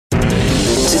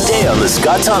Today on The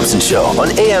Scott Thompson Show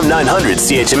on AM 900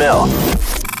 CHML.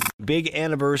 Big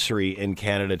anniversary in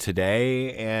Canada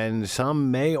today, and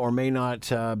some may or may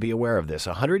not be aware of this.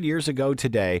 100 years ago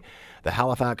today, the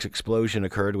Halifax explosion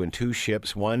occurred when two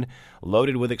ships, one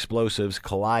loaded with explosives,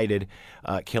 collided,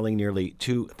 killing nearly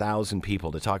 2,000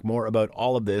 people. To talk more about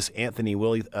all of this, Anthony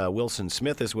Wilson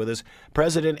Smith is with us,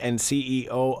 President and CEO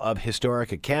of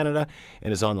Historica Canada,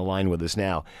 and is on the line with us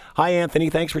now. Hi,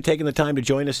 Anthony. Thanks for taking the time to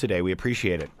join us today. We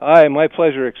appreciate it. Hi, my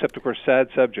pleasure, except, of course, sad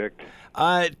subject.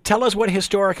 Tell us what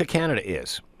Historica Canada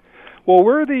is. Well,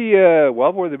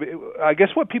 I guess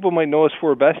what people might know us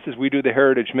for best is we do the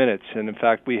Heritage Minutes, and in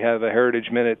fact, we have a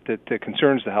Heritage Minute that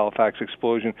concerns the Halifax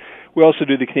explosion. We also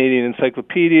do the Canadian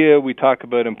Encyclopedia. We talk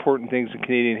about important things in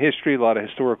Canadian history, a lot of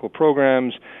historical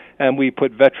programs, and we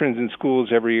put veterans in schools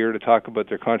every year to talk about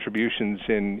their contributions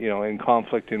in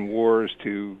conflict, in wars,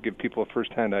 to give people a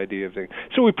first-hand idea of things.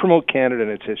 So we promote Canada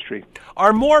and its history.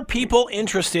 Are more people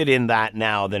interested in that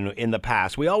now than in the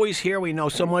past? We always hear we know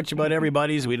so much about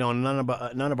everybody's, we know none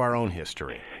of our own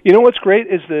history. You know what's great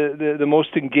is the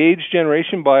most engaged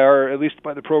generation at least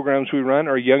by the programs we run,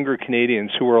 are younger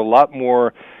Canadians who are a lot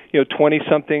more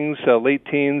 20-somethings, late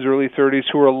teens, early 30s,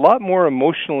 who are a lot more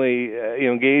emotionally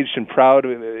engaged and proud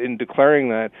in declaring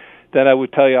that than I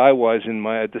would tell you I was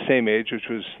at the same age, which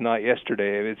was not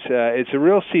yesterday. It's a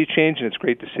real sea change, and it's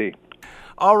great to see.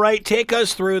 All right, take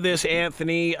us through this,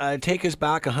 Anthony. Take us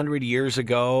back 100 years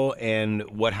ago, and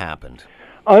what happened?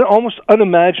 Almost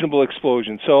unimaginable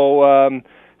explosion. So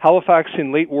Halifax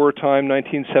in late wartime,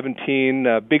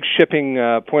 1917, big shipping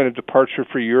point of departure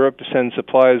for Europe to send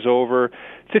supplies over.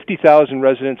 50,000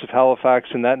 residents of Halifax,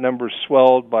 and that number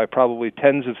swelled by probably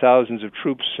tens of thousands of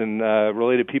troops and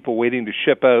related people waiting to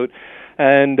ship out.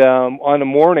 And on a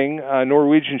morning, a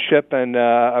Norwegian ship and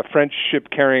a French ship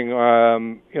carrying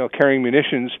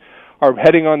munitions are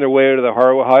heading on their way out of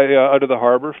the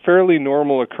harbor. Fairly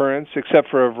normal occurrence, except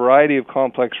for a variety of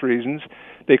complex reasons.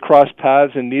 They cross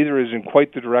paths, and neither is in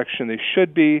quite the direction they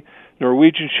should be.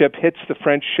 Norwegian ship hits the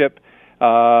French ship,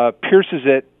 pierces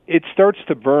it. It starts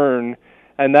to burn,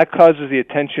 and that causes the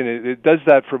attention. It does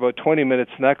that for about 20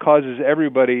 minutes, and that causes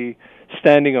everybody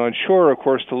standing on shore, of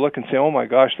course, to look and say, oh my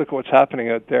gosh, look at what's happening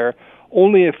out there.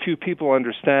 Only a few people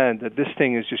understand that this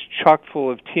thing is just chock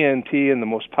full of TNT and the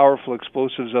most powerful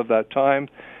explosives of that time.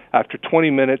 After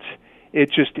 20 minutes, it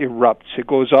just erupts. It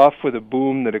goes off with a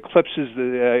boom that eclipses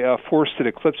a force that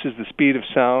eclipses the speed of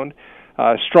sound.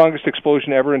 Strongest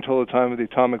explosion ever until the time of the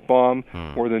atomic bomb.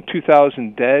 More than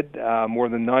 2,000 dead, more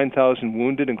than 9,000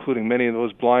 wounded, including many of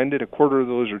those blinded. A quarter of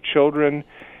those are children.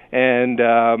 And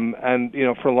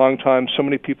for a long time, so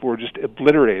many people were just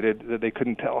obliterated that they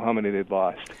couldn't tell how many they'd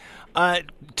lost.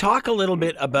 Talk a little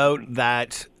bit about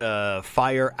that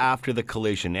fire after the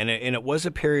collision. And it was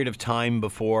a period of time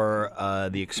before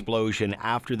the explosion,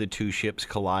 after the two ships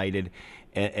collided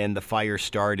and the fire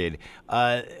started.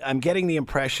 I'm getting the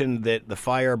impression that the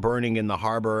fire burning in the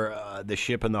harbor, the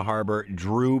ship in the harbor,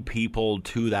 drew people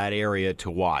to that area to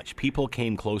watch. People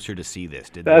came closer to see this,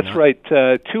 did they not? That's right.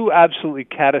 Two absolutely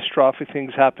catastrophic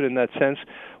things happened in that sense.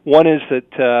 One is that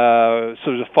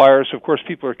so there's a fire, so of course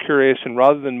people are curious, and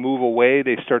rather than move away,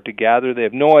 they start to gather. They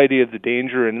have no idea of the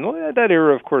danger, and in that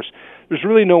era, of course, there's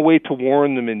really no way to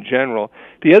warn them in general.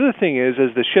 The other thing is,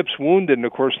 as the ship's wounded and,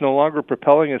 of course, no longer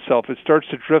propelling itself, it starts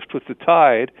to drift with the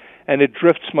tide, and it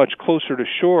drifts much closer to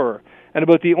shore. And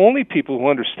about the only people who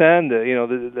understand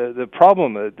the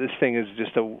problem that this thing is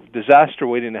just a disaster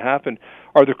waiting to happen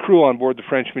are the crew on board the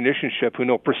French munition ship, who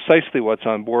know precisely what's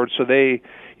on board. So they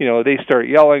start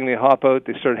yelling, they hop out,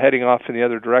 they start heading off in the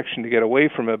other direction to get away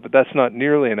from it, but that's not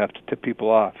nearly enough to tip people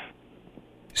off.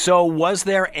 So was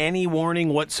there any warning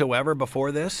whatsoever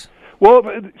before this? Well,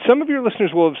 some of your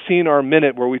listeners will have seen our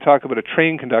minute where we talk about a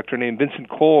train conductor named Vincent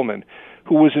Coleman,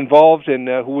 who was involved and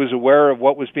who was aware of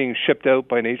what was being shipped out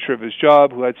by nature of his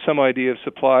job, who had some idea of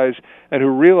supplies, and who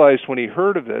realized when he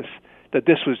heard of this that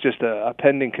this was just a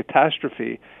pending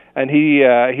catastrophe. And he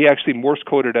actually Morse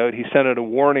coded out. He sent out a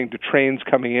warning to trains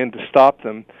coming in to stop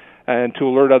them and to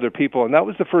alert other people. And that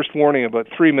was the first warning about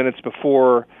 3 minutes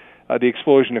before the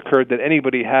explosion occurred that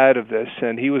anybody had of this.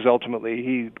 And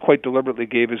he quite deliberately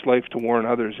gave his life to warn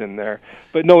others in there.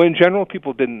 But no, in general,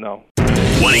 people didn't know.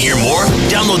 Want to hear more?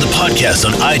 Download the podcast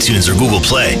on iTunes or Google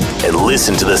Play and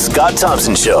listen to The Scott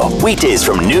Thompson Show weekdays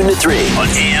from noon to 3 on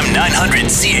AM 900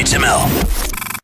 CHML.